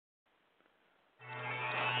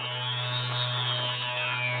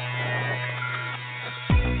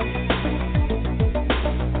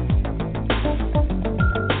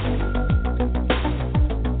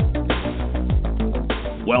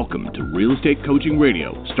Welcome to Real Estate Coaching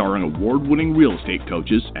Radio, starring award-winning real estate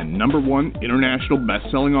coaches and #1 international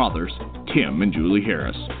best-selling authors, Tim and Julie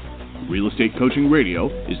Harris. Real Estate Coaching Radio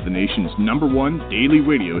is the nation's #1 daily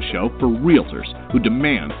radio show for realtors who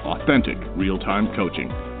demand authentic, real-time coaching.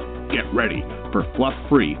 Get ready for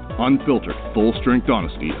fluff-free, unfiltered, full-strength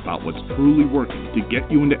honesty about what's truly working to get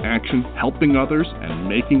you into action, helping others, and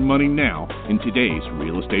making money now in today's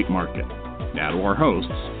real estate market. Now to our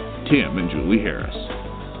hosts, Tim and Julie Harris.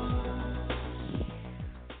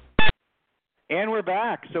 And we're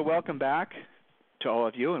back. So welcome back to all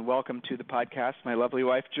of you, and welcome to the podcast, my lovely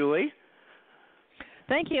wife, Julie.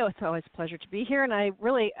 Thank you. It's always a pleasure to be here, and I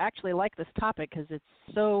really actually like this topic because it's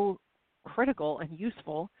so critical and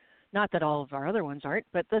useful. Not that all of our other ones aren't,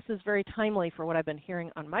 but this is very timely for what I've been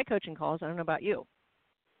hearing on my coaching calls. I don't know about you.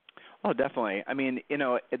 Oh, definitely. I mean,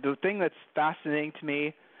 the thing that's fascinating to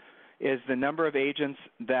me is the number of agents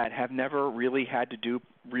that have never really had to do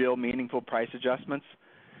real meaningful price adjustments.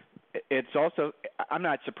 It's also, I'm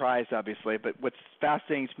not surprised, obviously, but what's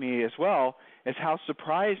fascinating to me as well is how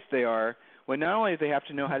surprised they are when not only do they have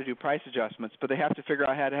to know how to do price adjustments, but they have to figure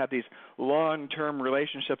out how to have these long-term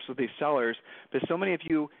relationships with these sellers. But so many of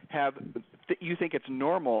you you think it's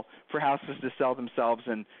normal for houses to sell themselves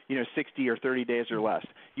in 60 or 30 days or less.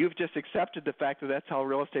 You've just accepted the fact that that's how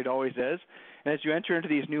real estate always is. And as you enter into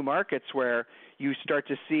these new markets where you start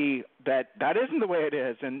to see that isn't the way it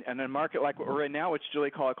is, and in a market like what we're in now, which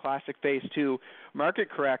Julie called a classic phase 2 market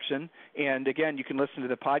correction, and again, you can listen to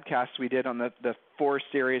the podcasts we did on the 4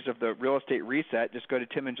 series of the Real Estate Reset. Just go to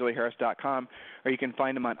timandjulieharris.com, or you can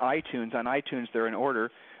find them on iTunes. On iTunes, they're in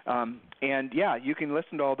order. And yeah, you can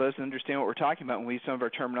listen to all those and understand what we're talking about when we use some of our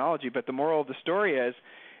terminology. But the moral of the story is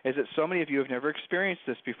that so many of you have never experienced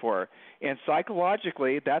this before. And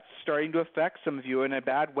psychologically, that's starting to affect some of you in a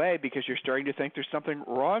bad way because you're starting to think there's something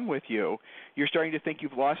wrong with you. You're starting to think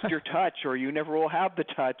you've lost your touch, or you never will have the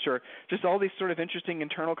touch, or just all these sort of interesting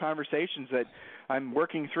internal conversations that I'm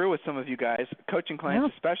working through with some of you guys, coaching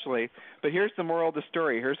clients especially. But here's the moral of the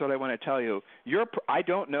story. Here's what I want to tell you. I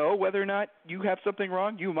don't know whether or not you have something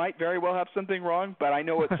wrong. You might very well have something wrong, but I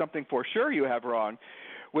know it's something for sure you have wrong,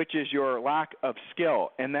 which is your lack of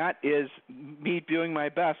skill. And that is me doing my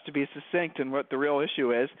best to be succinct in what the real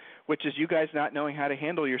issue is, which is you guys not knowing how to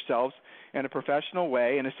handle yourselves in a professional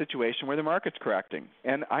way in a situation where the market's correcting.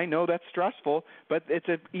 And I know that's stressful, but it's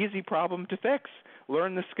an easy problem to fix.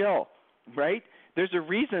 Learn the skill, right? There's a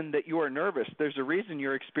reason that you are nervous. There's a reason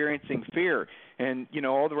you're experiencing fear and,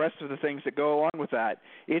 all the rest of the things that go along with that.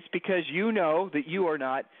 It's because you know that you are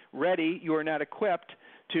not ready, you are not equipped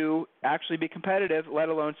to actually be competitive, let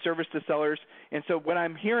alone service the sellers. And so what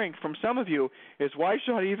I'm hearing from some of you is, why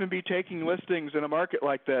should I even be taking listings in a market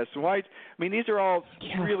like this? These are all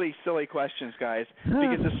really silly questions, guys,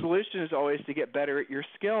 because the solution is always to get better at your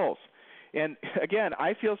skills. And again,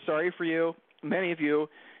 I feel sorry for you, many of you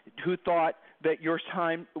who thought that your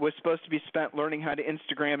time was supposed to be spent learning how to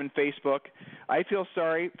Instagram and Facebook. I feel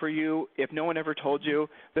sorry for you if no one ever told you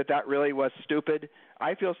that really was stupid.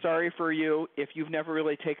 I feel sorry for you if you've never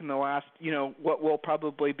really taken the last, what will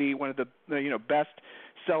probably be one of the, best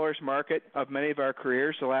sellers market of many of our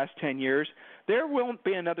careers, the last 10 years. There won't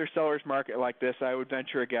be another sellers market like this, I would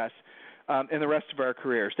venture a guess, in the rest of our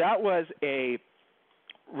careers. That was a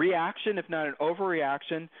reaction, if not an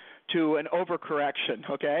overreaction, to an overcorrection,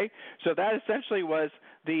 okay? So that essentially was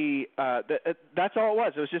that's all it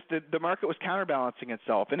was. It was just the market was counterbalancing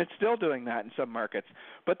itself, and it's still doing that in some markets.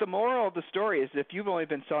 But the moral of the story is, if you've only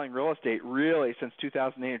been selling real estate really since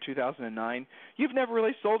 2008 or 2009, you've never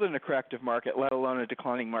really sold in a corrective market, let alone a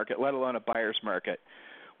declining market, let alone a buyer's market.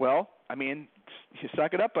 Well, you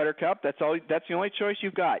suck it up, Buttercup. That's the only choice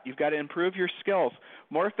you've got. You've got to improve your skills.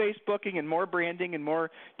 More Facebooking and more branding and more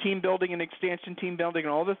team building and extension team building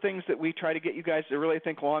and all the things that we try to get you guys to really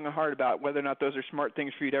think long and hard about whether or not those are smart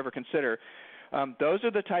things for you to ever consider. Those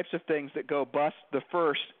are the types of things that go bust the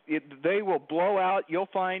first. They will blow out. You'll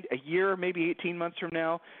find a year, maybe 18 months from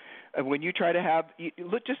now, when you try to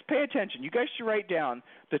just pay attention. You guys should write down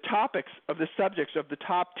the topics of the subjects of the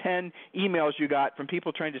top 10 emails you got from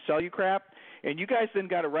people trying to sell you crap, and you guys then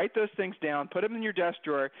got to write those things down, put them in your desk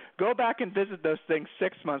drawer, go back and visit those things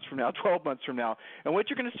 6 months from now, 12 months from now, and what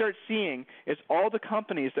you're going to start seeing is all the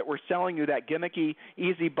companies that were selling you that gimmicky,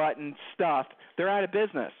 easy button stuff, they're out of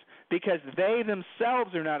business, because they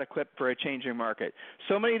themselves are not equipped for a changing market.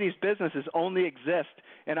 So many of these businesses only exist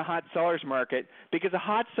in a hot seller's market because a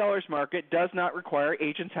hot seller's market does not require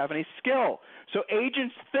agents have any skill. So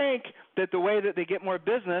agents think that the way that they get more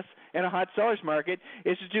business in a hot seller's market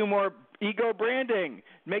is to do more ego branding,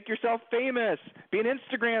 make yourself famous, be an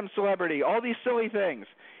Instagram celebrity, all these silly things.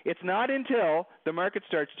 It's not until the market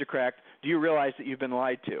starts to correct do you realize that you've been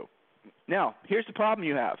lied to. Now, here's the problem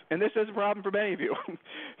you have, and this is a problem for many of you.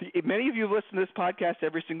 Many of you listen to this podcast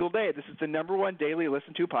every single day. This is the number one daily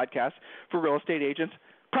listened to podcast for real estate agents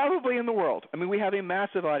probably in the world. I mean, we have a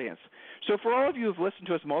massive audience. So for all of you who've listened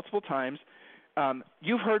to us multiple times,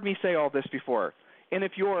 you've heard me say all this before. And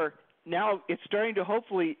if you're now, it's starting to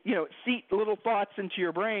hopefully, seat little thoughts into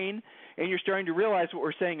your brain, and you're starting to realize what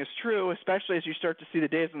we're saying is true, especially as you start to see the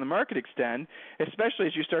days in the market extend, especially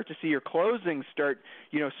as you start to see your closings start,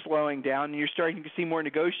 slowing down, and you're starting to see more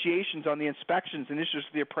negotiations on the inspections and issues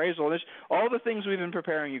with the appraisal, and all the things we've been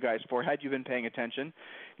preparing you guys for, had you been paying attention.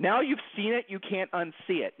 Now you've seen it, you can't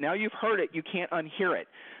unsee it. Now you've heard it, you can't unhear it.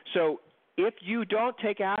 So if you don't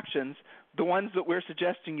take actions, the ones that we're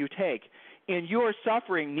suggesting you take, and you are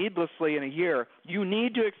suffering needlessly in a year, you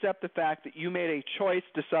need to accept the fact that you made a choice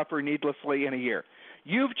to suffer needlessly in a year.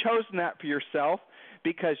 You've chosen that for yourself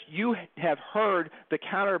because you have heard the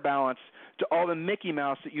counterbalance to all the Mickey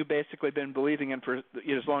Mouse that you've basically been believing in for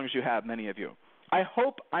as long as you have, many of you. I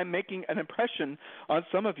hope I'm making an impression on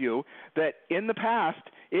some of you that in the past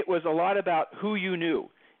it was a lot about who you knew.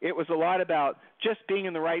 It was a lot about just being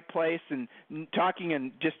in the right place and talking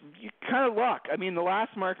and just kind of luck. I mean, the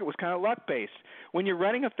last market was kind of luck-based. When you're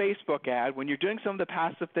running a Facebook ad, when you're doing some of the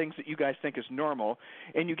passive things that you guys think is normal,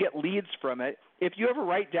 and you get leads from it, if you ever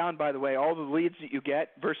write down, by the way, all the leads that you get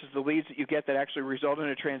versus the leads that you get that actually result in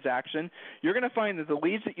a transaction, you're going to find that the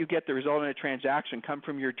leads that you get that result in a transaction come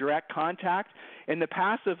from your direct contact, and the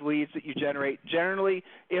passive leads that you generate, generally,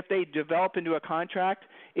 if they develop into a contract,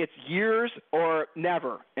 it's years or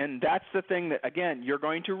never. And that's the thing that, again, you're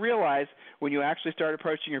going to realize when you actually start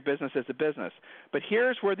approaching your business as a business. But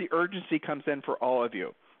here's where the urgency comes in for all of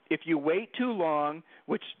you. If you wait too long,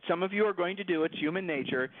 which some of you are going to do, it's human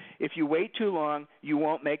nature, if you wait too long, you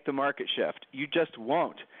won't make the market shift. You just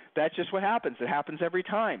won't. That's just what happens. It happens every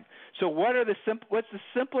time. So what's the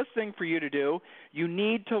simplest thing for you to do? You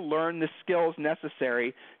need to learn the skills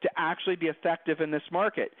necessary to actually be effective in this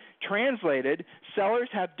market. Translated, sellers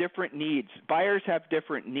have different needs. Buyers have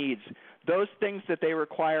different needs. Those things that they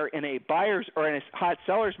require in a buyer's or in a hot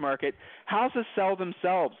seller's market, houses sell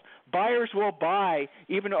themselves. Buyers will buy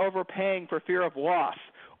even overpaying for fear of loss.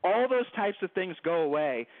 All those types of things go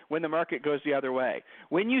away when the market goes the other way.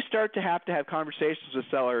 When you start to have conversations with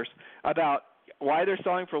sellers about why they're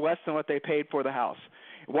selling for less than what they paid for the house,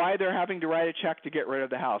 why they're having to write a check to get rid of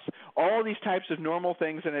the house, all these types of normal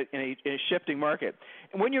things in a shifting market.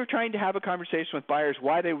 And when you're trying to have a conversation with buyers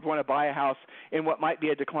why they would want to buy a house in what might be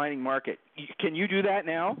a declining market, can you do that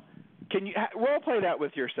now? Can you role play that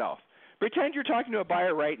with yourself? Pretend you're talking to a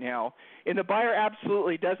buyer right now, and the buyer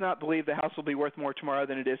absolutely does not believe the house will be worth more tomorrow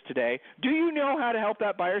than it is today. Do you know how to help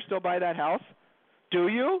that buyer still buy that house? Do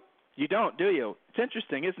you? You don't, do you? It's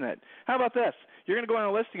interesting, isn't it? How about this? You're going to go on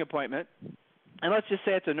a listing appointment, and let's just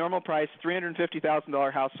say it's a normal price,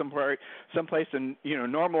 $350,000 house someplace in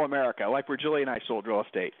normal America, like where Julie and I sold real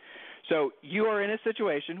estate. So you are in a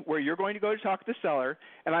situation where you're going to go to talk to the seller,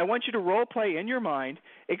 and I want you to role play in your mind,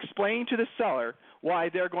 explain to the seller why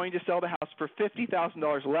they're going to sell the house for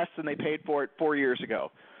 $50,000 less than they paid for it 4 years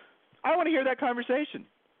ago. I want to hear that conversation.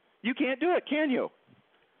 You can't do it, can you?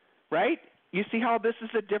 Right? You see how this is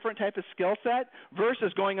a different type of skill set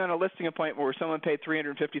versus going on a listing appointment where someone paid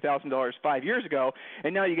 $350,000 5 years ago,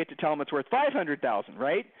 and now you get to tell them it's worth $500,000,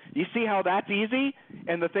 right? You see how that's easy?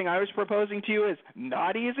 And the thing I was proposing to you is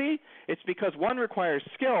not easy? It's because one requires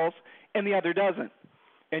skills and the other doesn't.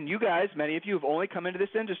 And you guys, many of you have only come into this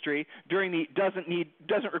industry during the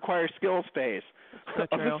doesn't require skills phase of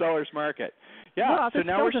the seller's market. Yeah, well, so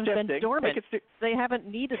now we're shifting. Been dormant. They haven't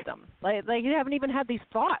needed them. They haven't even had these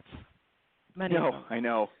thoughts. No, I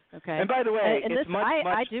know. Okay. And by the way, and it's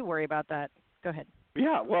I do worry about that. Go ahead.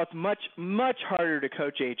 Yeah, well, it's much harder to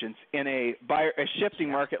coach agents in a shifting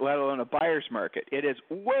market, let alone a buyer's market. It is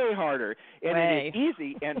way harder, and it is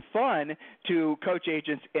easy and fun to coach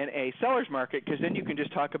agents in a seller's market because then you can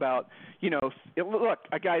just talk about, look,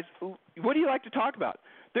 guys, what do you like to talk about?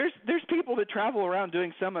 There's people that travel around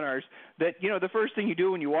doing seminars that, the first thing you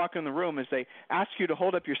do when you walk in the room is they ask you to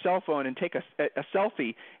hold up your cell phone and take a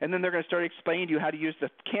selfie, and then they're going to start explaining to you how to use the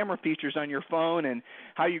camera features on your phone and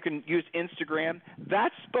how you can use Instagram.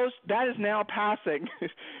 That is now passing,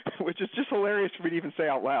 which is just hilarious for me to even say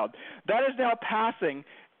out loud. That is now passing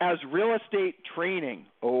as real estate training.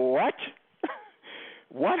 What?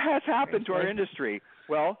 What has happened to our industry?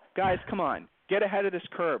 Well, guys, come on. Get ahead of this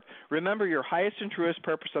curve. Remember, your highest and truest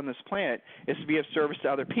purpose on this planet is to be of service to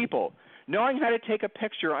other people. Knowing how to take a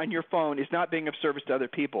picture on your phone is not being of service to other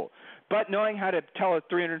people. But knowing how to tell a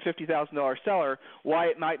 $350,000 seller why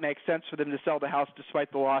it might make sense for them to sell the house despite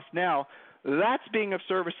the loss now, that's being of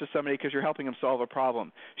service to somebody because you're helping them solve a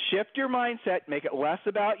problem. Shift your mindset, make it less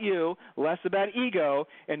about you, less about ego,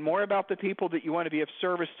 and more about the people that you want to be of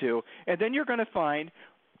service to. And then you're going to find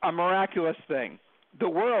a miraculous thing. The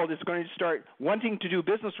world is going to start wanting to do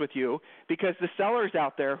business with you because the sellers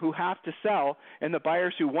out there who have to sell and the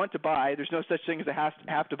buyers who want to buy, there's no such thing as a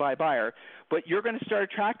have to buy buyer, but you're going to start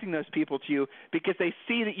attracting those people to you because they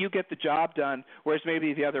see that you get the job done, whereas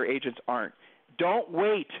maybe the other agents aren't. Don't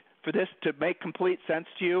wait for this to make complete sense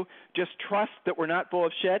to you. Just trust that we're not full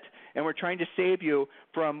of shit and we're trying to save you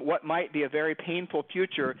from what might be a very painful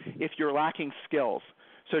future if you're lacking skills.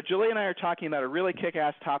 So Julie and I are talking about a really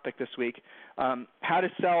kick-ass topic this week, how to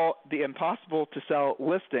sell the impossible-to-sell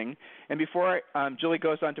listing. And before Julie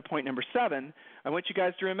goes on to point number 7, I want you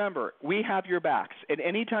guys to remember, we have your backs. And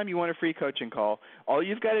anytime you want a free coaching call, all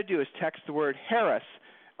you've got to do is text the word Harris.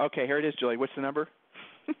 Okay, here it is, Julie. What's the number?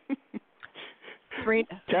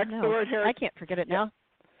 Text the word Harris. I can't forget it now.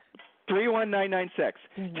 31996.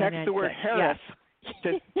 Text the word Harris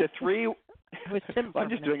to 3. I'm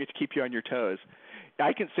just doing it to keep you on your toes.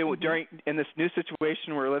 I can say in this new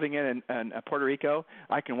situation we're living in Puerto Rico,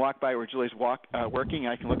 I can walk by where Julie's working, and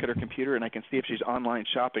I can look at her computer, and I can see if she's online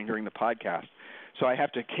shopping during the podcast. So I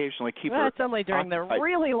have to occasionally keep her. That's only during the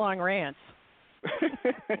really long rants.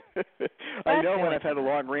 I know when I've had a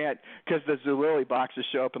long rant because the Zulily boxes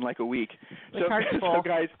show up in like a week. So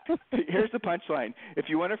guys, here's the punchline: if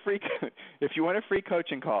you want a free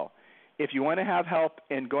coaching call, if you want to have help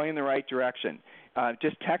in going in the right direction,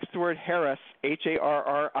 just text the word Harris,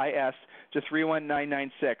 Harris, to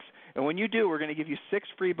 31996. And when you do, we're going to give you 6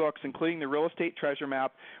 free books, including the Real Estate Treasure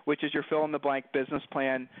Map, which is your fill-in-the-blank business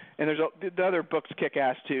plan. And there's the other books kick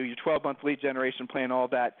ass too, your 12-month lead generation plan, all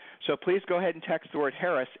that. So please go ahead and text the word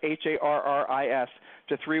Harris, Harris,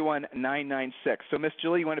 to 31996. So, Miss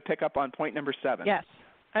Julie, you want to pick up on point number 7? Yes,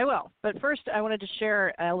 I will. But first, I wanted to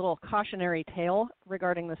share a little cautionary tale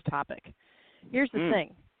regarding this topic. Here's the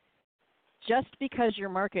thing. Just because your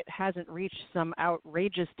market hasn't reached some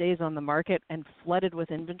outrageous days on the market and flooded with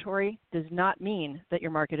inventory does not mean that your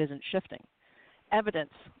market isn't shifting. Evidence,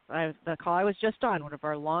 the call I was just on, one of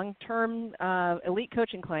our long-term elite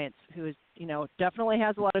coaching clients who is, definitely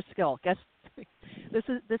has a lot of skill. Guess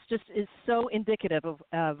this just is so indicative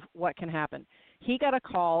of what can happen. He got a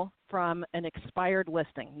call from an expired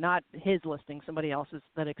listing, not his listing, somebody else's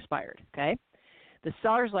that expired, okay? The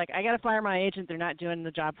seller's like, I got to fire my agent. They're not doing the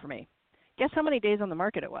job for me. Guess how many days on the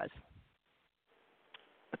market it was?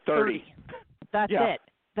 30. That's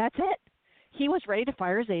it. He was ready to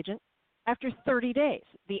fire his agent after 30 days.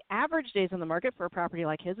 The average days on the market for a property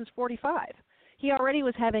like his is 45. He already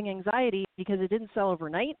was having anxiety because it didn't sell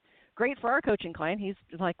overnight. Great for our coaching client. He's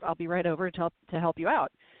like, I'll be right over to help you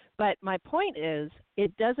out. But my point is,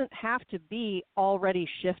 it doesn't have to be already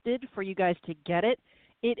shifted for you guys to get it.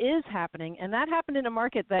 It is happening, and that happened in a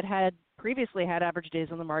market that had previously had average days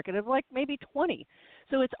on the market of like maybe 20.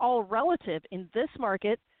 So it's all relative. In this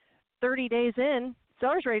market, 30 days in,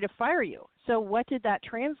 seller's ready to fire you. So what did that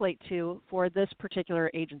translate to for this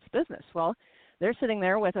particular agent's business? Well, they're sitting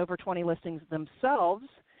there with over 20 listings themselves.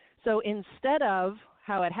 So instead of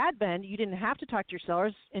how it had been, you didn't have to talk to your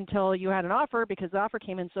sellers until you had an offer because the offer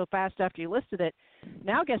came in so fast after you listed it.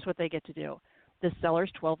 Now guess what they get to do? The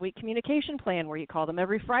seller's 12-week communication plan where you call them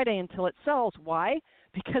every Friday until it sells. Why?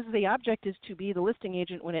 Because the object is to be the listing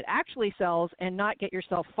agent when it actually sells and not get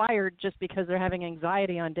yourself fired just because they're having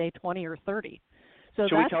anxiety on day 20 or 30. So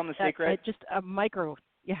should we tell them the secret? Just a micro.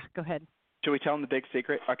 Yeah, go ahead. Should we tell them the big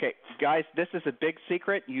secret? Okay, guys, this is a big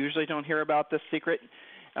secret. You usually don't hear about this secret.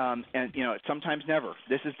 And, sometimes never.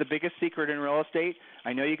 This is the biggest secret in real estate.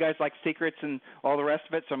 I know you guys like secrets and all the rest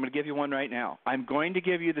of it, so I'm going to give you one right now. I'm going to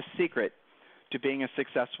give you the secret to being a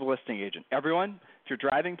successful listing agent. Everyone, if you're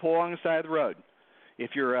driving, pull along the side of the road.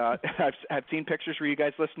 If you're, I've seen pictures where you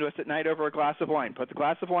guys listen to us at night over a glass of wine. Put the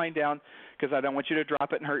glass of wine down because I don't want you to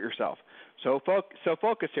drop it and hurt yourself. So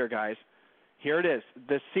focus here, guys. Here it is,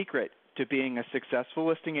 the secret to being a successful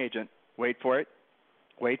listing agent. Wait for it.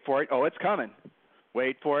 Oh, it's coming.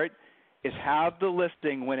 Wait for it. Is have the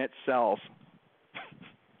listing when it sells.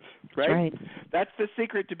 Right? That's the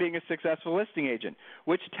secret to being a successful listing agent,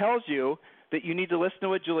 which tells you that you need to listen to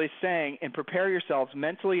what Julie's saying and prepare yourselves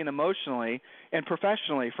mentally and emotionally and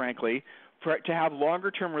professionally, frankly, to have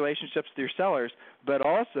longer-term relationships with your sellers, but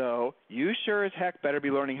also you sure as heck better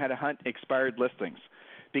be learning how to hunt expired listings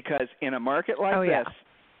because in a market like this,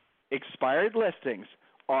 expired listings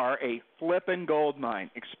are a flippin' gold mine.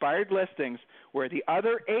 Expired listings where the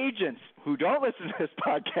other agents who don't listen to this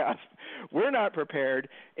podcast were not prepared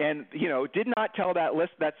and, did not tell that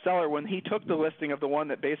seller when he took the listing of the one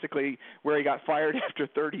that basically where he got fired after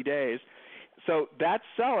 30 days. So that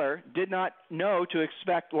seller did not know to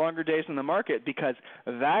expect longer days in the market because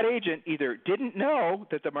that agent either didn't know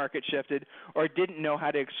that the market shifted or didn't know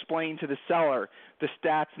how to explain to the seller the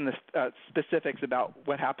stats and the specifics about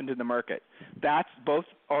what happened in the market.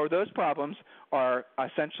 Those problems are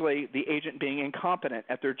essentially the agent being incompetent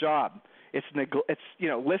at their job. It's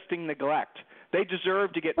listing neglect. They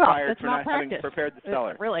deserve to get fired for not having prepared the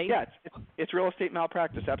seller. Really? Yeah, it's real estate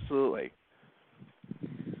malpractice, absolutely.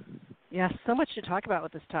 Yes, so much to talk about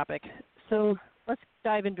with this topic. So let's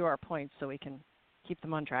dive into our points so we can keep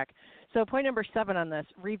them on track. So point number 7 on this,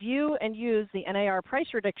 review and use the NAR price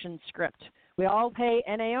reduction script. We all pay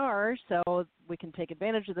NAR, so we can take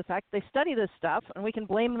advantage of the fact they study this stuff, and we can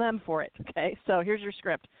blame them for it. Okay, so here's your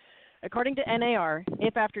script. According to NAR,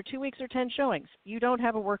 if after 2 weeks or 10 showings you don't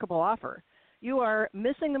have a workable offer, you are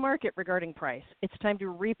missing the market regarding price. It's time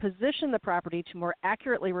to reposition the property to more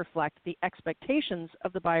accurately reflect the expectations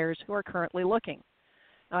of the buyers who are currently looking.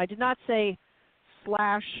 Now, I did not say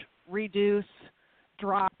slash, reduce,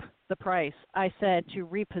 drop the price. I said to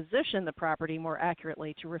reposition the property more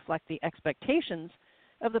accurately to reflect the expectations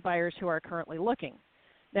of the buyers who are currently looking.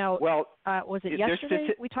 Now, was it yesterday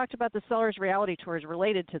we talked about the seller's reality tours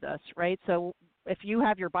related to this, right? So if you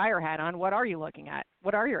have your buyer hat on, what are you looking at?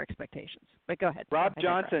 What are your expectations? But go ahead. Rob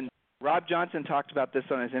Johnson talked about this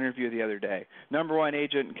on his interview the other day. Number 1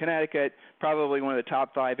 agent in Connecticut, probably one of the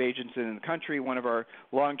top 5 agents in the country, one of our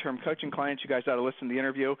long-term coaching clients. You guys ought to listen to the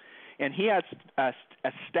interview. And he has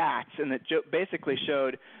stats, and it basically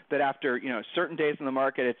showed that after certain days in the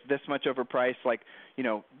market, it's this much overpriced. Like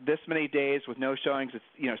this many days with no showings, it's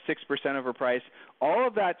 6% overpriced. All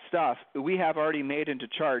of that stuff we have already made into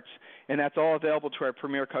charts, and that's all available to our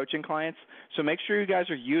premier coaching clients. So make sure you guys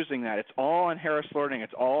are using that. It's all on Harris Learning.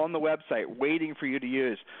 It's all on the website, waiting for you to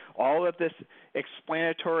use. All of this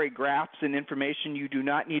explanatory graphs and information, you do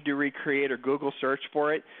not need to recreate or Google search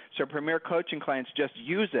for it. So premier coaching clients just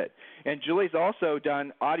use it. And Julie's also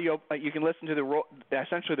done audio. You can listen to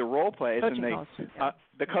essentially the role plays and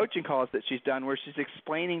the coaching calls that she's done where she's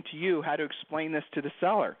explaining to you how to explain this to the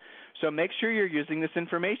seller. So make sure you're using this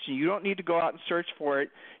information. You don't need to go out and search for it.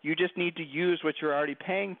 You just need to use what you're already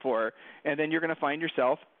paying for, and then you're going to find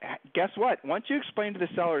yourself, guess what? Once you explain to the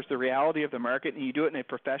sellers the reality of the market and you do it in a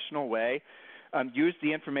professional way, use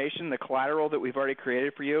the information, the collateral that we've already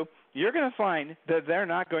created for you, you're going to find that they're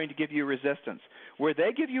not going to give you resistance. Where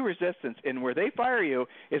they give you resistance and where they fire you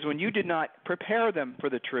is when you did not prepare them for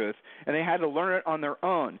the truth and they had to learn it on their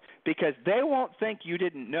own, because they won't think you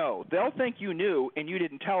didn't know. They'll think you knew and you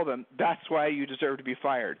didn't tell them. That's why you deserve to be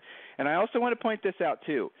fired. And I also want to point this out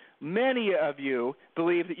too. Many of you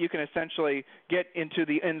believe that you can essentially get into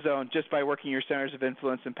the end zone just by working your centers of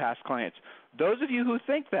influence and past clients. Those of you who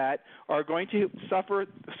think that are going to suffer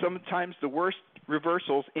sometimes the worst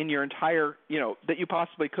reversals in your entire, that you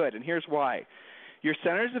possibly could. And here's why. Your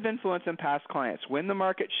centers of influence and past clients, when the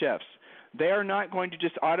market shifts, they are not going to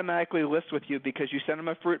just automatically list with you because you send them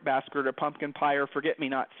a fruit basket or pumpkin pie or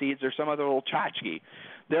forget-me-not seeds or some other little tchotchke.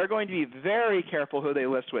 They're going to be very careful who they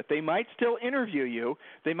list with. They might still interview you.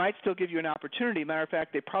 They might still give you an opportunity. Matter of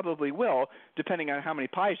fact, they probably will, depending on how many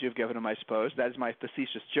pies you've given them, I suppose. That is my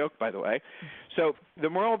facetious joke, by the way. So the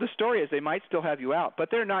moral of the story is they might still have you out, but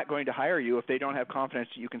they're not going to hire you if they don't have confidence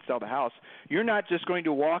that you can sell the house. You're not just going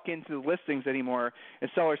to walk into the listings anymore in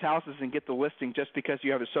sellers' houses and get the listing just because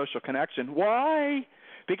you have a social connection. Why?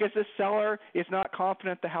 Because the seller is not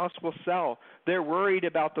confident the house will sell. They're worried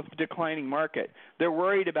about the declining market. They're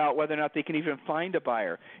worried about whether or not they can even find a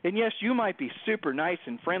buyer. And yes, you might be super nice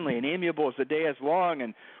and friendly and amiable as the day is long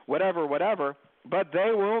and whatever, but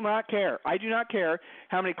they will not care. I do not care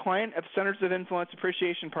how many client of centers of influence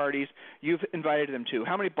appreciation parties you've invited them to,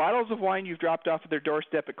 how many bottles of wine you've dropped off at their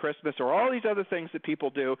doorstep at Christmas, or all these other things that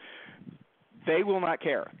people do. They will not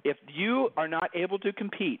care. If you are not able to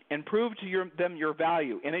compete and prove to them your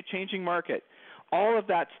value in a changing market, all of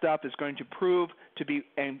that stuff is going to prove to be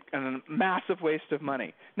a massive waste of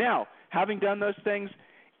money. Now, having done those things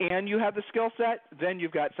and you have the skill set, then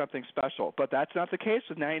you've got something special. But that's not the case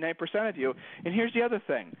with 99% of you. And here's the other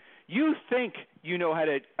thing. You think you know how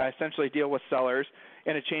to essentially deal with sellers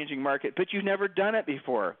in a changing market, but you've never done it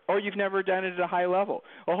before, or you've never done it at a high level.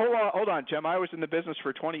 Well, hold on, Jim. I was in the business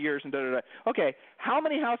for 20 years and da-da-da. Okay, how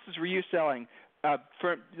many houses were you selling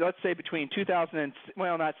for, let's say, between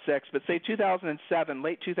 2007,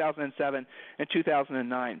 late 2007 and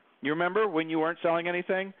 2009? You remember when you weren't selling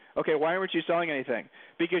anything? Okay, why weren't you selling anything?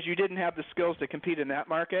 Because you didn't have the skills to compete in that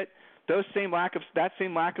market. That same lack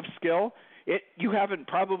of skill, you haven't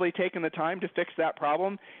probably taken the time to fix that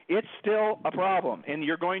problem. It's still a problem, and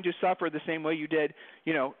you're going to suffer the same way you did,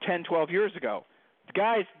 10, 12 years ago.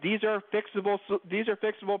 Guys, these are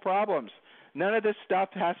fixable problems. None of this stuff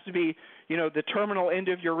has to be, the terminal end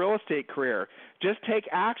of your real estate career. Just take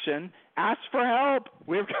action. Ask for help.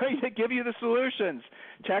 We're going to give you the solutions.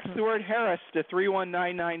 Text the word Harris to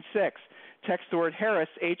 31996. Text the word Harris,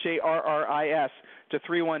 Harris, to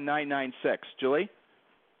 31996. Julie?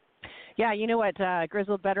 Yeah, you know what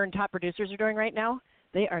grizzled veteran top producers are doing right now?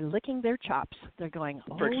 They are licking their chops. They're going,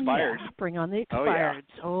 for expired. Yeah, bring on the expireds.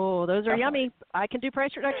 Oh, those are yummy. I can do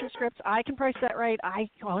price reduction scripts. I can price that right. I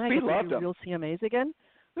we love them. Real CMAs again.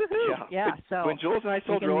 Woohoo! Yeah. So when Jules and I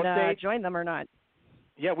sold real estate, join them or not.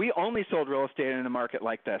 Yeah, we only sold real estate in a market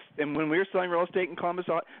like this. And when we were selling real estate in Columbus,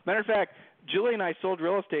 matter of fact, Julie and I sold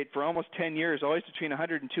real estate for almost 10 years, always between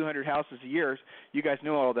 100 and 200 houses a year. You guys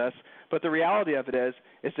know all this. But the reality of it is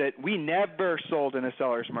that we never sold in a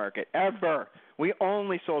seller's market, ever. We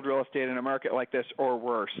only sold real estate in a market like this or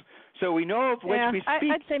worse. So we know of which we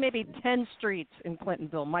speak. I'd say maybe 10 streets in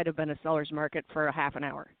Clintonville might have been a seller's market for a half an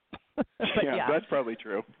hour. yeah, that's probably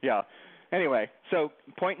true. Yeah. Anyway, so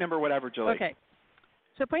point number whatever, Julie. Okay.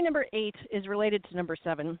 So point number 8 is related to number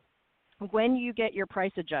 7. When you get your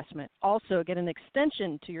price adjustment, also get an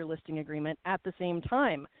extension to your listing agreement at the same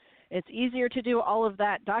time. It's easier to do all of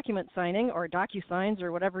that document signing or DocuSigns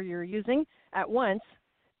or whatever you're using at once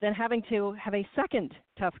than having to have a second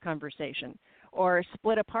tough conversation or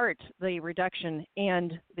split apart the reduction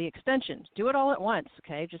and the extension. Do it all at once,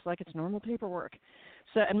 okay, just like it's normal paperwork.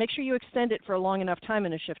 So, and make sure you extend it for a long enough time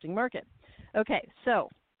in a shifting market. Okay, so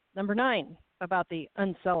number 9 about the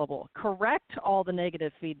unsellable. Correct all the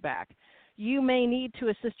negative feedback. You may need to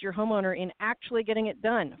assist your homeowner in actually getting it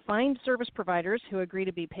done. Find service providers who agree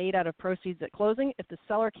to be paid out of proceeds at closing if the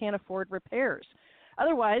seller can't afford repairs.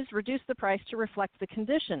 Otherwise, reduce the price to reflect the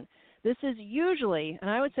condition. This is usually, and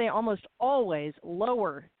I would say almost always,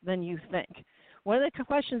 lower than you think. One of the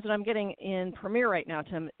questions that I'm getting in Premier right now,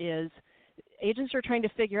 Tim, is agents are trying to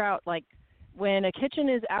figure out, like, when a kitchen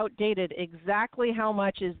is outdated, exactly how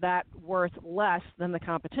much is that worth less than the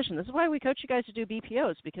competition? This is why we coach you guys to do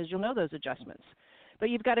BPOs, because you'll know those adjustments. But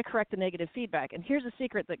you've got to correct the negative feedback. And here's a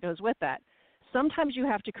secret that goes with that. Sometimes you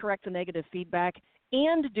have to correct the negative feedback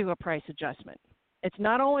and do a price adjustment. It's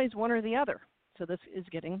not always one or the other. So this is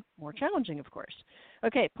getting more challenging, of course.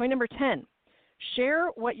 Okay, point number 10. Share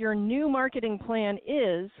what your new marketing plan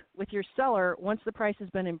is with your seller once the price has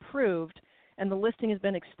been improved and the listing has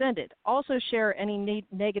been extended. Also share any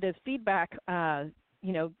negative feedback,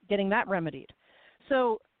 getting that remedied.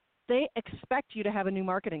 So they expect you to have a new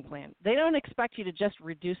marketing plan. They don't expect you to just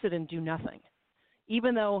reduce it and do nothing.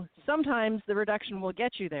 Even though sometimes the reduction will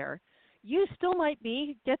get you there, you still might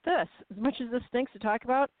be, get this, as much as this stinks to talk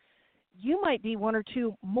about, you might be 1 or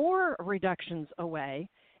 2 more reductions away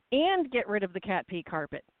and get rid of the cat pee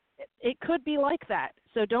carpet. It could be like that.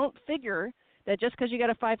 So don't figure that just because you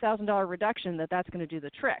got a $5,000 reduction that's going to do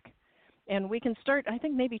the trick. And we can start, I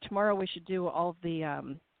think maybe tomorrow we should do all of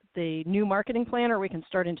the new marketing plan, or we can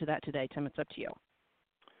start into that today, Tim. It's up to you.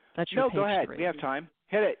 That's your No, go ahead. 3. We have time.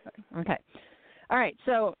 Hit it. Okay. All right.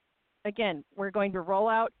 So, again, we're going to roll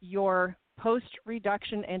out your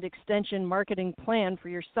post-reduction and extension marketing plan for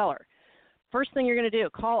your seller. First thing you're going to do,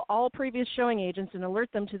 call all previous showing agents and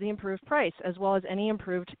alert them to the improved price, as well as any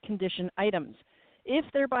improved condition items. If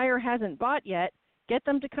their buyer hasn't bought yet, get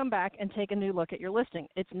them to come back and take a new look at your listing.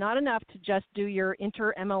 It's not enough to just do your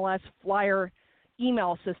inter-MLS flyer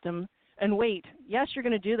email system and wait. Yes, you're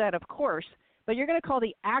going to do that, of course, but you're going to call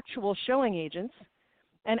the actual showing agents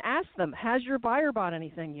and ask them, has your buyer bought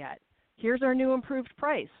anything yet? Here's our new improved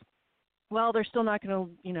price. Well, they're still not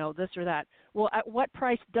going to, this or that. Well, at what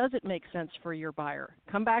price does it make sense for your buyer?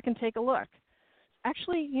 Come back and take a look.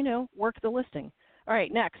 Actually, work the listing. All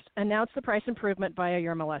right, next, announce the price improvement via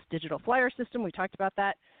your MLS digital flyer system. We talked about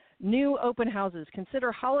that. New open houses.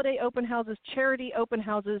 Consider holiday open houses, charity open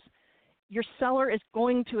houses. Your seller is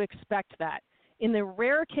going to expect that. In the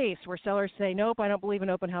rare case where sellers say, nope, I don't believe in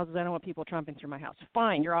open houses, I don't want people tromping through my house,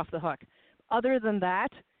 fine, you're off the hook. Other than that,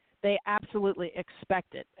 they absolutely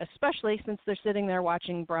expect it, especially since they're sitting there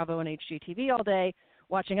watching Bravo and HGTV all day,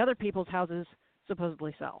 watching other people's houses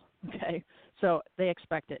supposedly sell. Okay, so they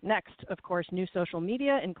expect it. Next, of course, new social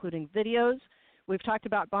media, including videos. We've talked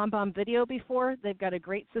about BombBomb Video before. They've got a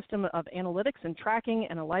great system of analytics and tracking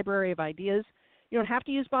and a library of ideas. You don't have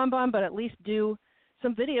to use BombBomb, but at least do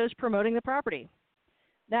some videos promoting the property.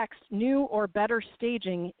 Next, new or better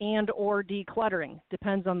staging and or decluttering.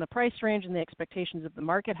 Depends on the price range and the expectations of the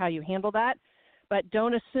market, how you handle that. But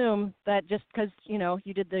don't assume that just because,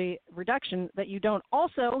 you did the reduction that you don't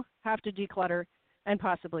also have to declutter and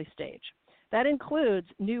possibly stage. That includes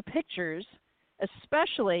new pictures,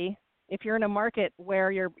 especially if you're in a market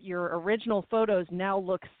where your original photos now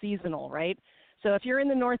look seasonal, right? So if you're in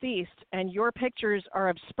the Northeast and your pictures are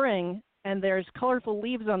of spring and there's colorful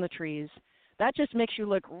leaves on the trees, that just makes you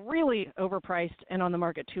look really overpriced and on the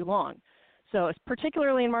market too long. So it's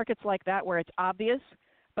particularly in markets like that where it's obvious,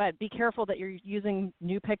 but be careful that you're using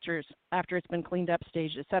new pictures after it's been cleaned up,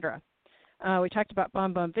 staged, etc. We talked about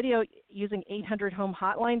BombBomb Video using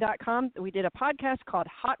 800HomeHotline.com. We did a podcast called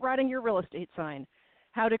Hot Rodding Your Real Estate Sign,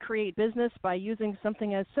 how to create business by using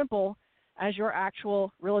something as simple as your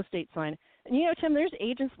actual real estate sign. And Tim, there's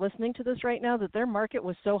agents listening to this right now that their market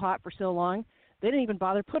was so hot for so long, they didn't even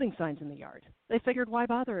bother putting signs in the yard. They figured, why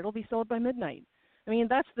bother? It'll be sold by midnight. I mean,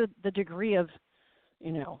 that's the degree of,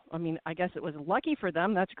 I guess it was lucky for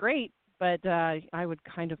them. That's great. But I would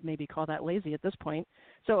kind of maybe call that lazy at this point.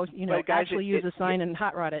 So, guys, actually use a sign and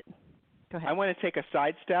hot rod it. Go ahead. I want to take a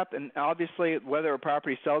sidestep, and obviously whether a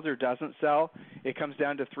property sells or doesn't sell, it comes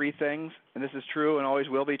down to three things, and this is true and always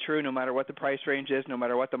will be true no matter what the price range is, no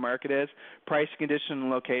matter what the market is: price, condition, and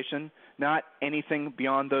location, not anything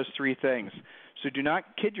beyond those three things. So do not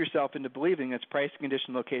kid yourself into believing it's price,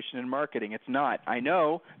 condition, location, and marketing. It's not. I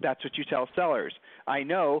know that's what you tell sellers. I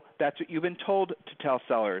know that's what you've been told to tell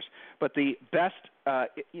sellers. But the best,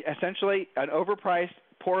 essentially, an overpriced,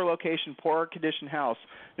 poor location, poor condition house,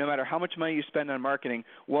 no matter how much money you spend on marketing,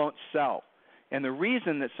 won't sell. And the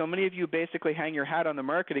reason that so many of you basically hang your hat on the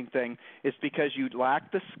marketing thing is because you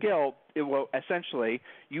lack the skill. You essentially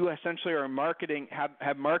are marketing,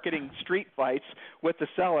 have marketing street fights with the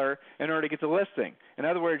seller in order to get the listing. In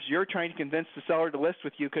other words, you're trying to convince the seller to list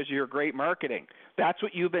with you because you're great marketing. That's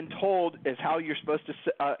what you've been told is how you're supposed to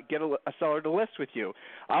get a seller to list with you.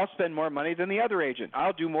 I'll spend more money than the other agent.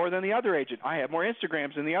 I'll do more than the other agent. I have more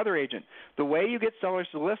Instagrams than the other agent. The way you get sellers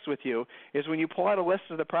to list with you is when you pull out a list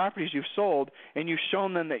of the properties you've sold and you've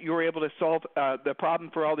shown them that you were able to solve the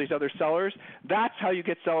problem for all these other sellers. That's how you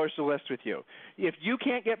get sellers to list with you. If you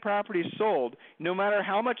can't get properties sold, no matter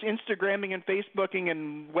how much Instagramming and Facebooking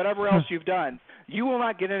and whatever else you've done, you will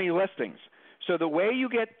not get any listings. So the way you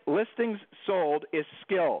get listings sold is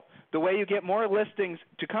skill. The way you get more listings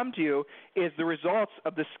to come to you is the results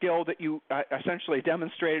of the skill that you essentially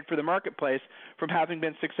demonstrated for the marketplace from having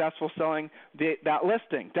been successful selling that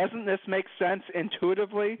listing. Doesn't this make sense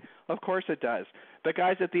intuitively? Of course it does. But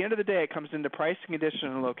guys, at the end of the day, it comes into price, condition,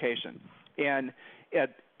 and location. And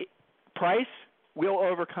price will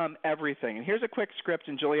overcome everything. And here's a quick script,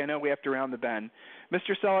 and Julie, I know we have to round the bend.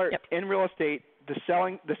 Mr. Seller, Yep. In real estate,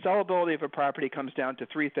 the sellability of a property comes down to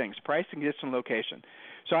three things: price, condition, and location.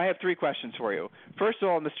 So I have three questions for you. First of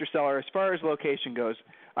all, Mr. Seller, as far as location goes,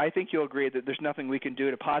 I think you'll agree that there's nothing we can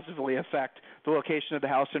do to positively affect the location of the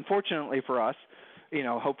house. And fortunately for us,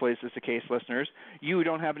 hopefully this is the case, listeners, you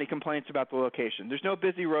don't have any complaints about the location. There's no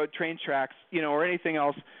busy road, train tracks, or anything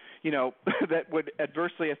else, that would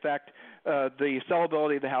adversely affect the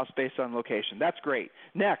sellability of the house based on location. That's great.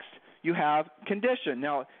 Next, you have condition.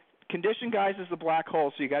 Now, condition, guys, is the black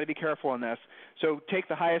hole, so you got to be careful on this. So take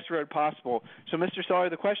the highest road possible. So, Mr. Seller,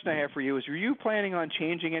 the question I have for you is: were you planning on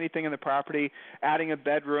changing anything in the property, adding a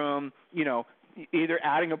bedroom, either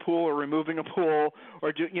adding a pool or removing a pool,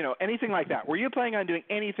 or anything like that? Were you planning on doing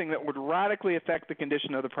anything that would radically affect the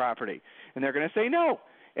condition of the property? And they're going to say no.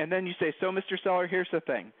 And then you say, so, Mr. Seller, here's the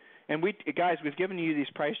thing. And we've given you these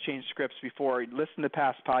price change scripts before. Listen to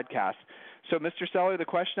past podcasts. So, Mr. Seller, the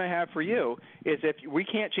question I have for you is: if we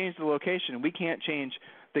can't change the location, we can't change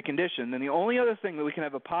the condition, then the only other thing that we can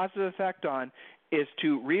have a positive effect on is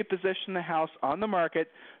to reposition the house on the market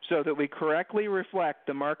so that we correctly reflect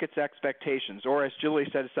the market's expectations, or as Julie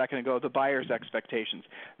said a second ago, the buyer's expectations.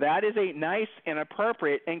 That is a nice and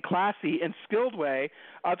appropriate and classy and skilled way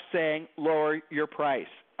of saying lower your price.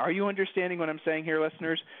 Are you understanding what I'm saying here,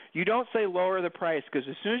 listeners? You don't say lower the price, because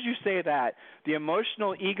as soon as you say that, the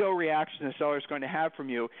emotional ego reaction the seller is going to have from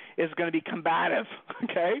you is going to be combative,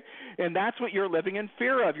 okay? And that's what you're living in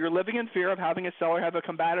fear of. You're living in fear of having a seller have a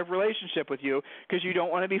combative relationship with you because you don't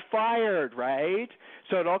want to be fired, right?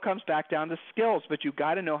 So it all comes back down to skills, but you've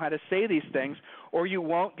got to know how to say these things, or you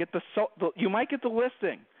won't get you might get the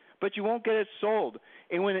listing, but you won't get it sold.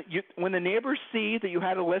 And when the neighbors see that you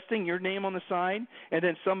had a listing, your name on the sign, and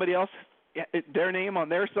then somebody else their name on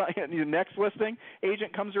their side, the next listing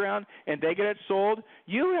agent comes around and they get it sold,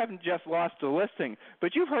 you haven't just lost the listing,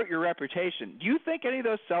 but you've hurt your reputation. Do you think any of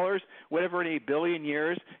those sellers, whatever in a billion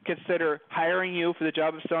years, consider hiring you for the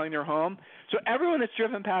job of selling their home? So everyone that's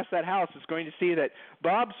driven past that house is going to see that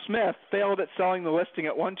Bob Smith failed at selling the listing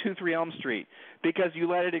at 123 Elm Street because you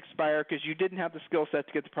let it expire because you didn't have the skill set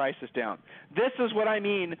to get the prices down. This is what I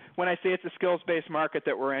mean when I say it's a skills-based market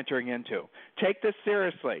that we're entering into. Take this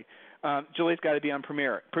seriously. Julie's got to be on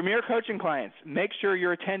Premier. Premier coaching clients, make sure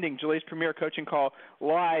you're attending Julie's Premier coaching call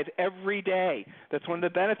live every day. That's one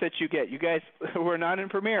of the benefits you get. You guys who are not in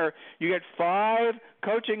Premier, you get 5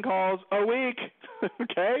 coaching calls a week,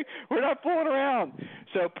 okay? We're not fooling around.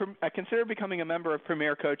 So consider becoming a member of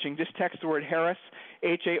Premier Coaching. Just text the word Harris,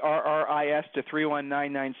 Harris, to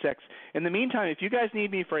 31996. In the meantime, if you guys need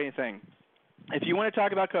me for anything, if you want to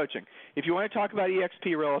talk about coaching, if you want to talk about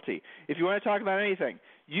eXp Realty, if you want to talk about anything,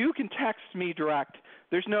 you can text me direct.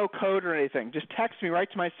 There's no code or anything. Just text me right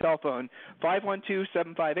to my cell phone,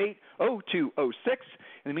 512-758-0206. In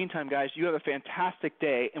the meantime, guys, you have a fantastic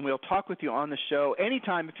day, and we'll talk with you on the show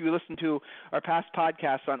anytime if you listen to our past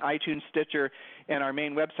podcasts on iTunes, Stitcher, and our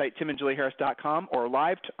main website, timandjulieharris.com, or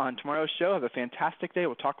live on tomorrow's show. Have a fantastic day.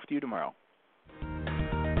 We'll talk with you tomorrow.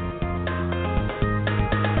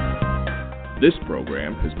 This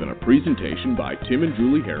program has been a presentation by Tim and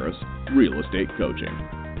Julie Harris, Real Estate Coaching.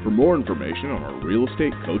 For more information on our real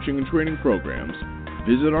estate coaching and training programs,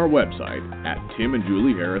 visit our website at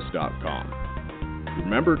timandjulieharris.com.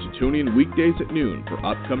 Remember to tune in weekdays at noon for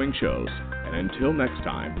upcoming shows. And until next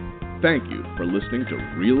time, thank you for listening to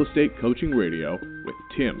Real Estate Coaching Radio with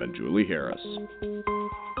Tim and Julie Harris.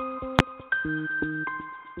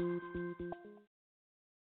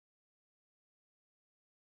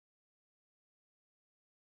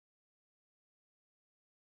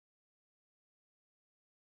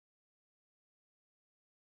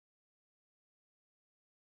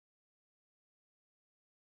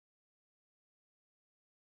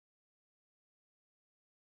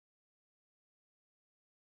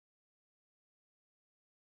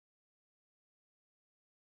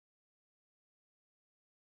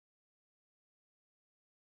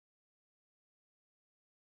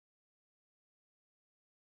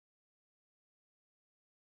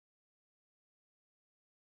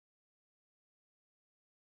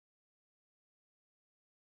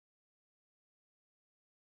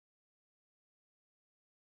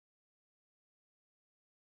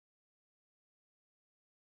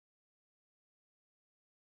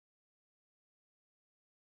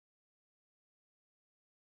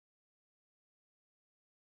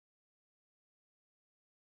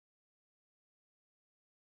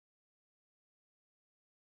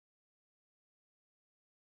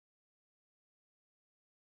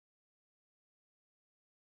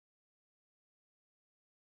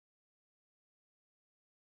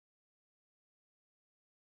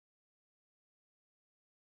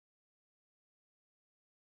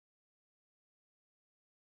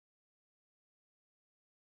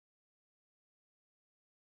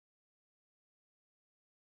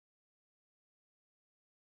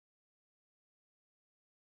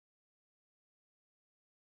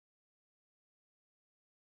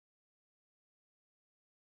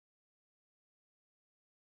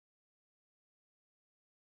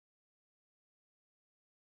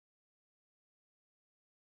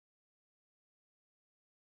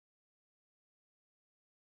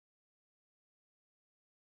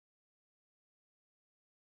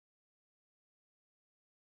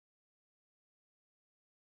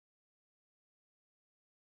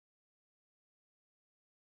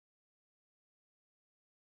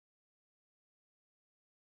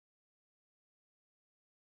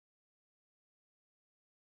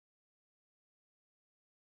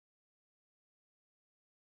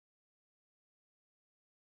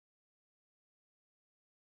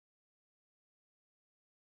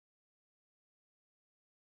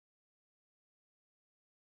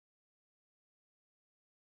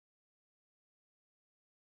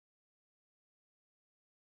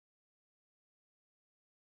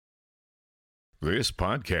 This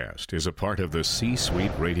podcast is a part of the C-Suite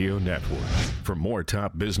Radio Network. For more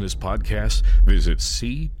top business podcasts, visit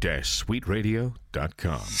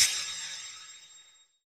c-suiteradio.com.